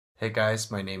Hey guys,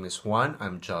 my name is Juan.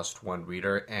 I'm just one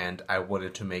reader, and I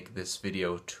wanted to make this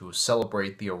video to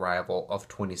celebrate the arrival of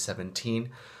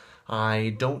 2017.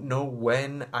 I don't know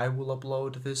when I will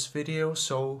upload this video,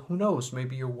 so who knows,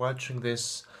 maybe you're watching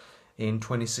this in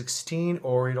 2016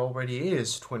 or it already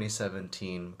is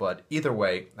 2017. But either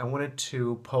way, I wanted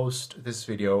to post this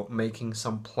video making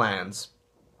some plans,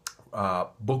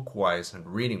 book-wise and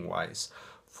reading-wise,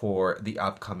 for the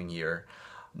upcoming year.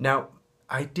 Now,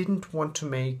 I didn't want to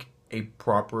make a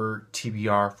proper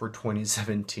TBR for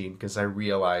 2017 because I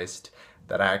realized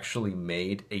that I actually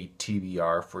made a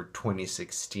TBR for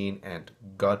 2016 and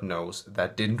God knows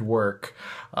that didn't work.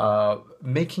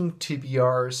 Making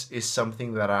TBRs is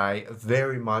something that I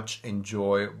very much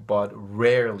enjoy but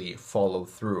rarely follow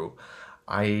through.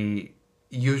 I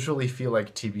usually feel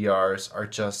like TBRs are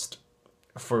just,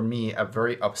 for me, a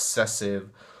very obsessive,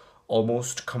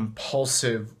 almost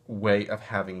compulsive way of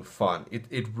having fun.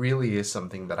 It really is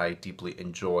something that I deeply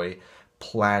enjoy,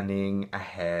 planning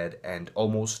ahead and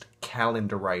almost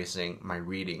calendarizing my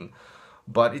reading.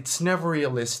 But it's never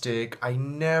realistic, I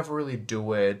never really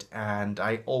do it, and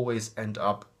I always end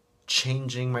up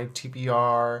changing my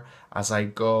TBR as I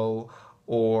go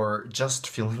or just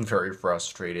feeling very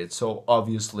frustrated. So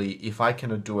obviously, if I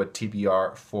cannot do a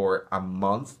TBR for a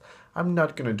month, I'm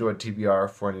not going to do a TBR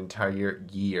for an entire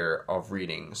year of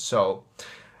reading. So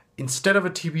instead of a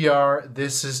TBR,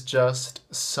 this is just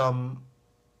some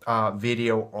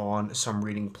video on some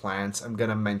reading plans. I'm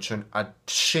gonna mention a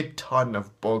shit ton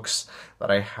of books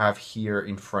that I have here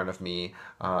in front of me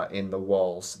in the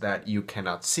walls that you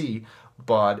cannot see.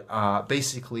 But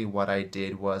basically what I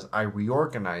did was I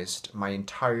reorganized my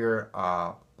entire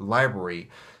library.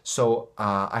 So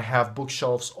I have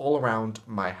bookshelves all around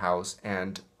my house,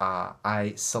 and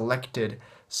I selected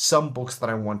some books that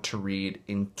I want to read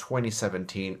in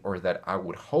 2017 or that I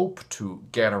would hope to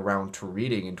get around to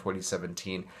reading in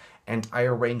 2017, and I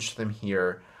arranged them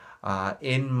here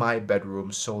in my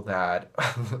bedroom so that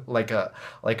like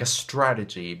a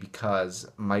strategy,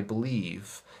 because my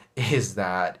belief is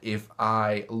that if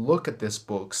I look at these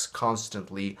books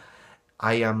constantly,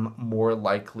 I am more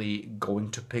likely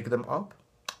going to pick them up.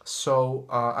 So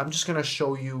I'm just gonna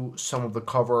show you some of the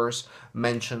covers,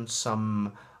 mention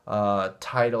some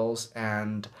titles,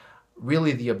 and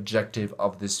really the objective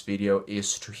of this video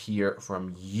is to hear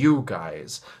from you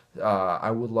guys.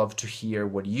 I would love to hear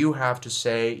what you have to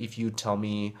say. If you tell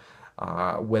me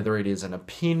whether it is an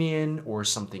opinion or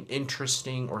something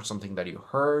interesting or something that you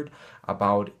heard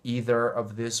about either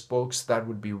of these books, that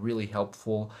would be really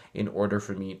helpful in order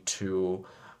for me to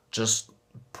just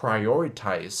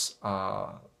prioritize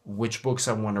which books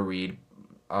I want to read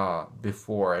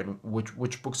before and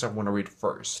which books I want to read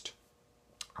first.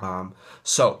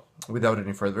 So, without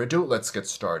any further ado, let's get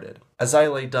started. As I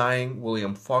Lay Dying,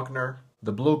 William Faulkner.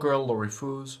 The Blue Girl, Lori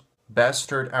Foos.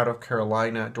 Bastard Out of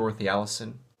Carolina, Dorothy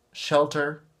Allison.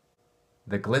 Shelter,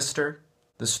 The Glister.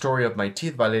 The Story of My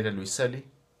Teeth, Valeria Luiselli.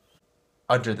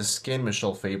 Under the Skin,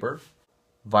 Michelle Faber.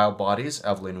 Vile Bodies,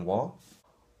 Evelyn Waugh.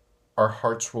 Our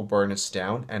Hearts Will Burn Us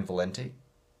Down, Anne Valenti.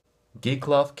 Geek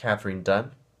Love, Catherine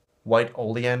Dunn. White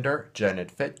Oleander,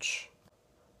 Janet Fitch.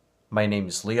 My Name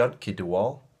is Leon, Kid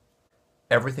Duwal.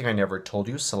 Everything I Never Told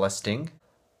You, Celeste Ng.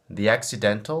 The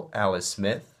Accidental, Alice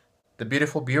Smith. The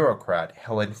Beautiful Bureaucrat,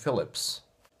 Helen Phillips.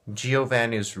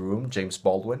 Giovanni's Room, James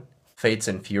Baldwin. Fates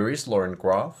and Furies, Lauren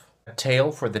Groff. A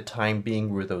Tale for the Time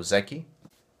Being, Ruth Ozeki.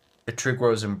 A Tree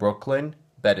Grows in Brooklyn,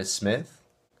 Betty Smith.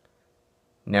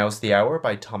 Now's the Hour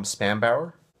by Tom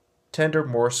Spanbauer. Tender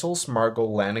Morsels, Margot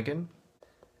Lanigan.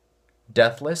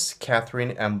 Deathless,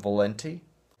 Catherine M. Valenti.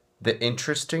 The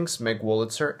Interestings, Meg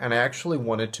Wolitzer. And I actually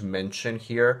wanted to mention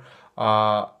here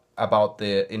about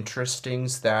the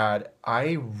Interestings that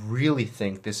I really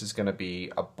think this is going to be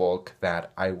a book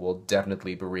that I will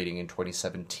definitely be reading in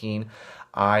 2017.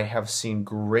 I have seen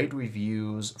great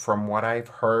reviews from what I've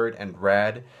heard and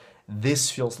read.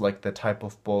 This feels like the type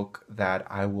of book that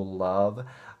I will love.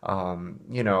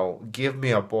 You know, give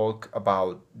me a book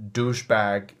about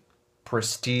douchebag,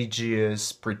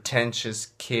 prestigious,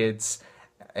 pretentious kids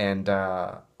and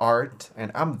art,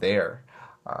 and I'm there.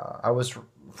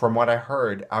 From what I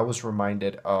heard, I was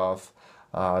reminded of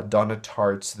Donna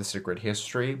Tartt's The Secret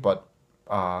History, but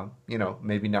you know,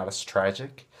 maybe not as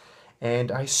tragic.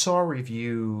 And I saw a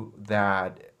review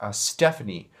that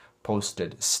Stephanie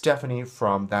posted, Stephanie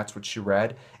from That's What She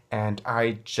Read, and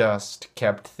I just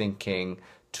kept thinking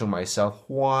to myself,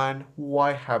 Juan,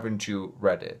 why haven't you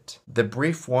read it? The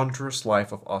Brief Wondrous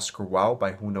Life of Oscar Wilde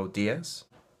by Junot Diaz.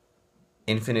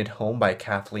 Infinite Home by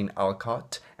Kathleen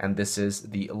Alcott, and this is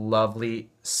the lovely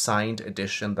signed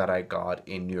edition that I got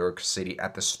in New York City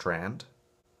at the Strand.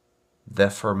 The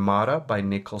Fermata by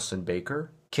Nicholson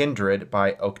Baker, Kindred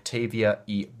by Octavia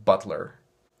E. Butler,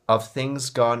 Of Things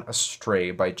Gone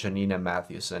Astray by Janina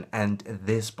Matthewson, and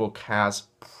this book has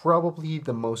probably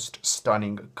the most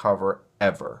stunning cover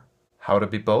ever. How to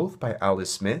Be Both by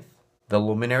Alice Smith, The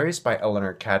Luminaries by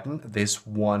Eleanor Catton. This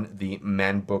won the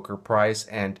Man Booker Prize,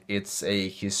 and it's a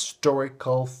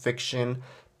historical fiction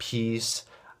piece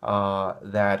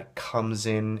that comes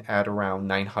in at around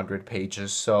 900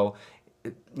 pages. So,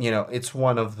 it's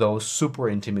one of those super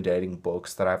intimidating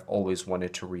books that I've always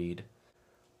wanted to read.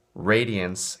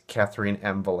 Radiance, Catherine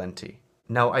M. Valenti.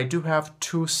 Now, I do have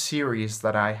two series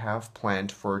that I have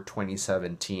planned for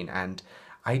 2017, and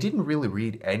I didn't really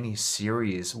read any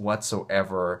series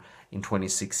whatsoever in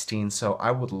 2016, so I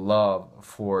would love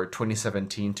for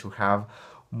 2017 to have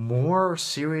more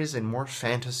series and more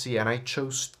fantasy, and I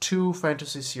chose two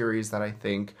fantasy series that I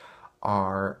think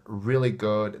are really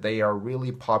good. They are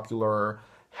really popular,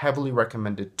 heavily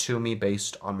recommended to me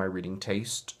based on my reading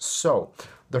taste. So,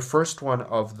 the first one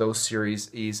of those series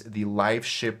is the Live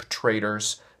Ship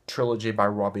Traders trilogy by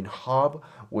Robin Hobb,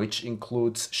 which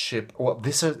includes ship. Well,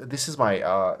 this is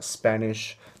my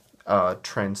Spanish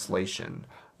translation.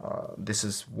 This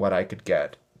is what I could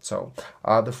get. So,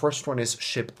 the first one is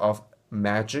Ship of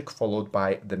Magic, followed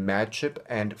by The Mad Ship,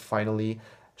 and finally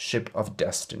Ship of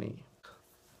Destiny.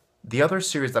 The other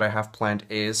series that I have planned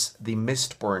is the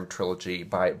Mistborn trilogy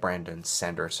by Brandon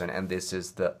Sanderson, and this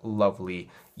is the lovely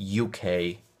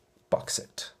UK box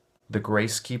set. The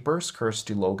Gracekeepers,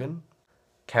 Kirsty Logan.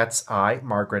 Cat's Eye,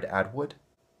 Margaret Atwood.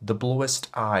 The Bluest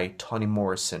Eye, Toni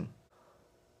Morrison.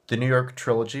 The New York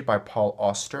Trilogy by Paul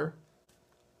Auster.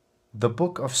 The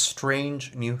Book of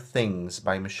Strange New Things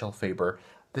by Michelle Faber.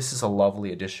 This is a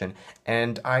lovely edition,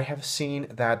 and I have seen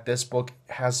that this book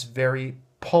has very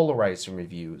polarizing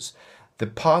reviews. The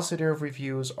positive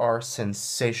reviews are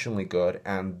sensationally good,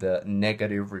 and the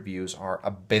negative reviews are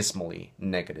abysmally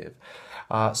negative.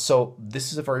 So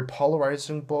this is a very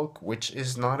polarizing book, which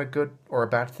is not a good or a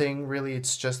bad thing, really.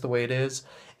 It's just the way it is,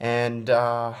 and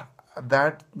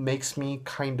that makes me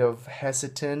kind of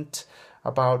hesitant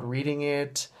about reading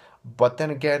it. But then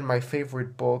again, my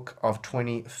favorite book of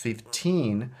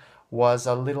 2015 was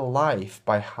A Little Life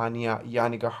by Hanya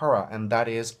Yanagihara, and that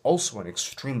is also an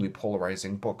extremely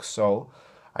polarizing book, so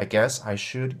I guess I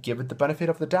should give it the benefit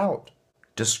of the doubt.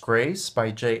 Disgrace by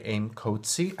J. M.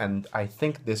 Coetzee, and I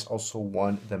think this also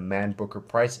won the Man Booker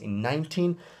Prize in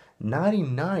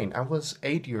 1999. I was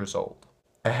 8 years old.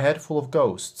 A Head Full of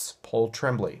Ghosts, Paul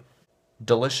Tremblay.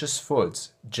 Delicious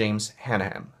Foods, James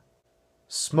Hannaham.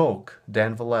 Smoke,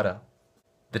 Dan Valletta.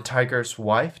 The Tiger's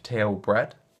Wife, Theo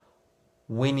Brett.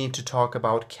 We Need to Talk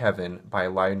About Kevin by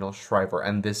Lionel Shriver,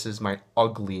 and this is my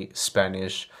ugly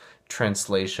Spanish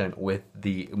translation with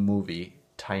the movie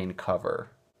tie-in cover.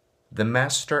 The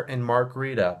Master and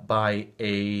Margarita by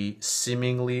a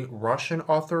seemingly Russian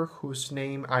author whose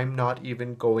name I'm not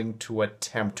even going to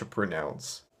attempt to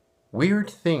pronounce. Weird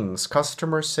Things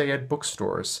Customers Say at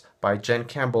Bookstores by Jen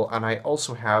Campbell, and I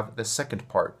also have the second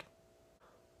part.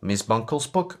 Miss Bunkle's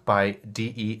Book by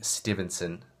D.E.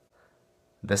 Stevenson.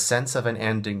 The Sense of an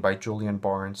Ending by Julian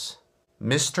Barnes.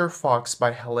 Mr. Fox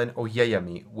by Helen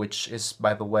Oyeyemi, which is,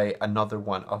 by the way, another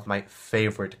one of my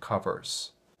favorite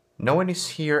covers. No One Is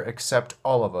Here Except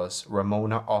All of Us,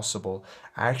 Ramona Ossable.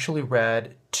 I actually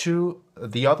read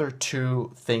the other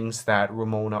two things that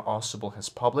Ramona Ossable has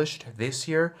published this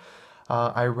year.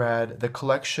 I read the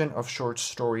collection of short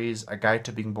stories, A Guide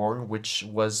to Being Born, which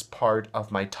was part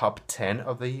of my top 10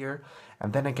 of the year.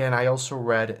 And then again, I also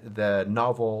read the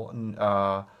novel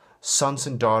Sons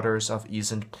and Daughters of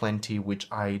Isn't Plenty, which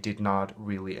I did not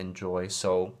really enjoy.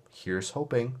 So here's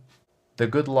hoping. The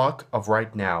Good Luck of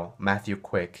Right Now, Matthew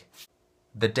Quick.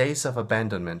 The Days of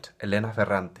Abandonment, Elena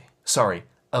Ferrante.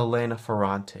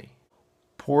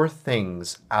 Poor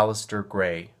Things, Alistair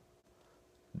Gray.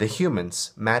 The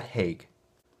Humans, Matt Haig.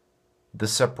 The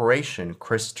Separation,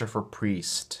 Christopher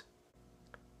Priest.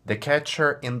 The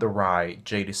Catcher in the Rye,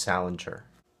 J.D. Salinger.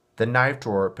 The Knife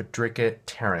Drawer, Patricia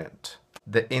Tarrant.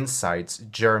 The Insides,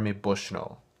 Jeremy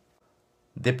Bushnell.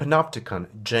 The Panopticon,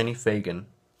 Jenny Fagan.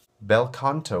 Bel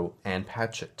Canto, Anne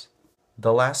Patchett.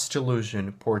 The Last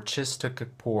Illusion, Porchista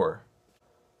Kapoor.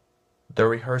 The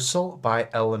Rehearsal by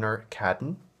Eleanor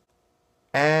Catton.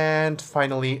 And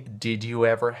finally, Did You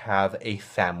Ever Have a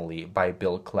Family by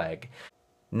Bill Clegg.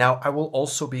 Now, I will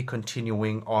also be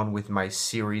continuing on with my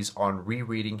series on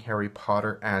rereading Harry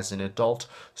Potter as an adult,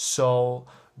 so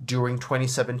during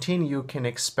 2017 you can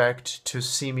expect to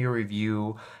see me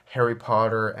review Harry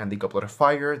Potter and the Goblet of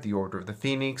Fire, The Order of the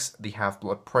Phoenix, The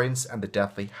Half-Blood Prince, and The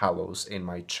Deathly Hallows in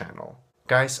my channel.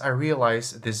 Guys, I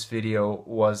realized this video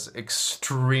was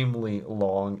extremely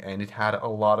long and it had a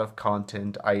lot of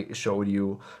content. I showed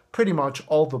you pretty much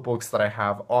all the books that I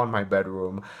have on my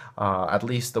bedroom, at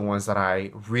least the ones that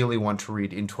I really want to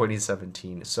read in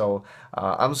 2017. So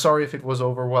I'm sorry if it was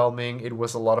overwhelming. It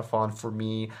was a lot of fun for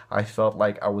me. I felt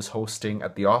like I was hosting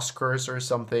at the Oscars or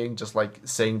something, just like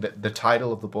saying the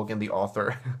title of the book and the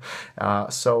author.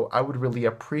 So I would really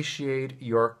appreciate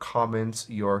your comments,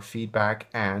 your feedback,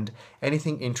 and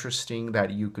anything interesting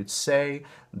that you could say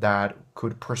that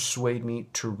could persuade me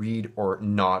to read or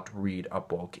not read a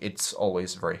book. It's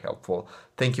always very helpful.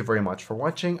 Thank you very much for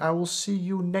watching. I will see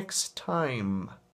you next time.